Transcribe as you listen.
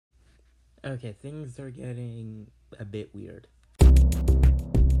Okay, things are getting a bit weird.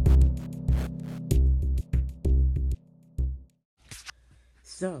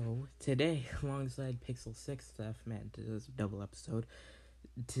 So, today, alongside Pixel 6 stuff, man, this is a double episode.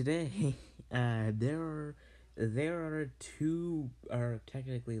 Today, there are two, or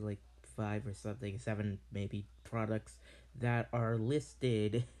technically like five or something, seven maybe products that are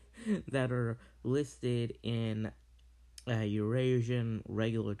listed, that are listed in Eurasian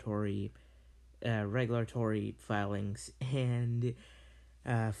regulatory filings, and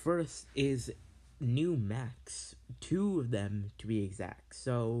first is new Macs, two of them to be exact.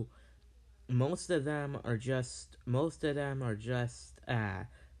 So most of them are just Macs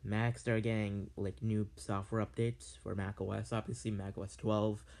that are getting like new software updates for Mac OS. Obviously, Mac OS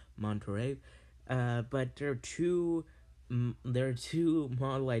 12 Monterey, but there are two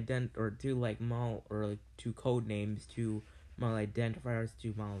model ident or two like model or like two code names, two model identifiers,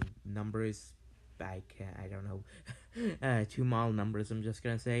 two model numbers. I don't know, two model numbers. I'm just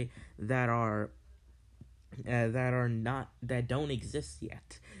gonna say that are that don't exist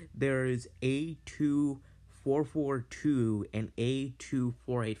yet. There's A2442 and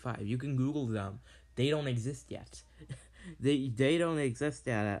A2485. You can Google them. They don't exist yet. They don't exist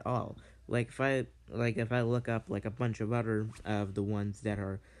yet at all. If I look up like a bunch of other of the ones that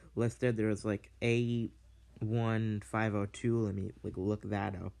are listed, there's like A1502. Let me like look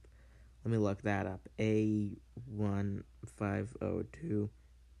that up. A1502,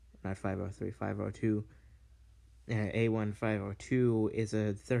 not 503, 502. A1502 is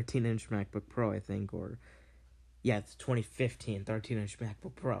a 13-inch MacBook Pro, I think, or yeah, it's 2015 13-inch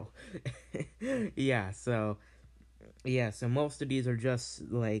MacBook Pro. So most of these are just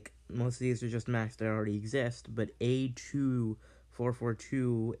Macs that already exist, but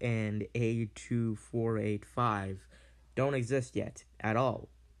A2442 and A2485 don't exist yet at all.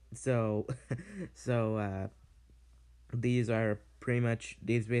 So, so these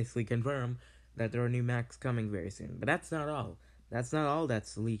basically confirm that there are new Macs coming very soon. But that's not all. That's not all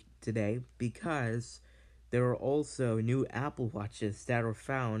that's leaked today, because there are also new Apple Watches that are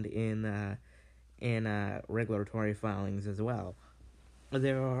found in regulatory filings as well.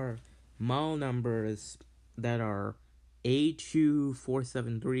 There are model numbers that are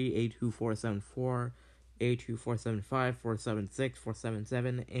A2473, A2474, A2475, 476,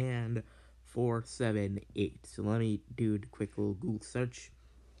 477, and 478. So let me do a quick little Google search.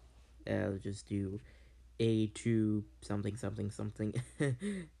 Let's just do A2 something something something.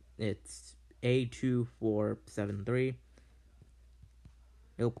 It's A2473.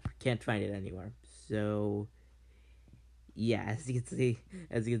 Nope, can't find it anywhere. So yeah, as you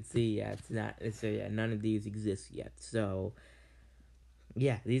can see, yeah, it's not. So yeah, none of these exist yet. So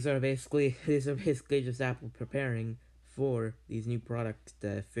yeah, these are basically just Apple preparing for these new products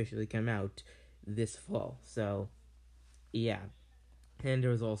to officially come out this fall. So yeah, and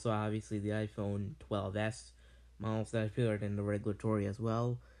there was also obviously the iPhone 12s models that appeared in the regulatory as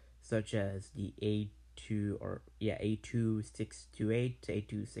well, such as the A2628,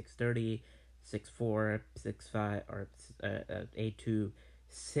 A2630, 64, 65, or A2628,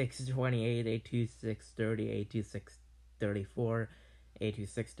 A2630, A2634,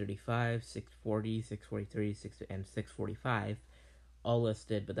 A2635, 640, 643, and 645, all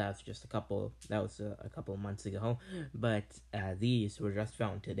listed, but that's just a couple. That was a couple of months ago. But these were just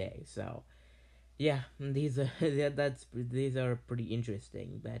found today. So yeah, these are pretty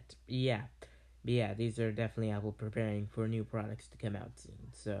interesting. But yeah, these are definitely Apple preparing for new products to come out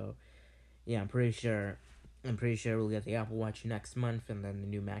soon. So yeah, I'm pretty sure we'll get the Apple Watch next month, and then the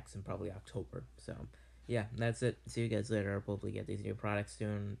new Macs in probably October. So yeah, that's it. See you guys later. I'll probably get these new products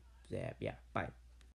soon. Yeah, bye.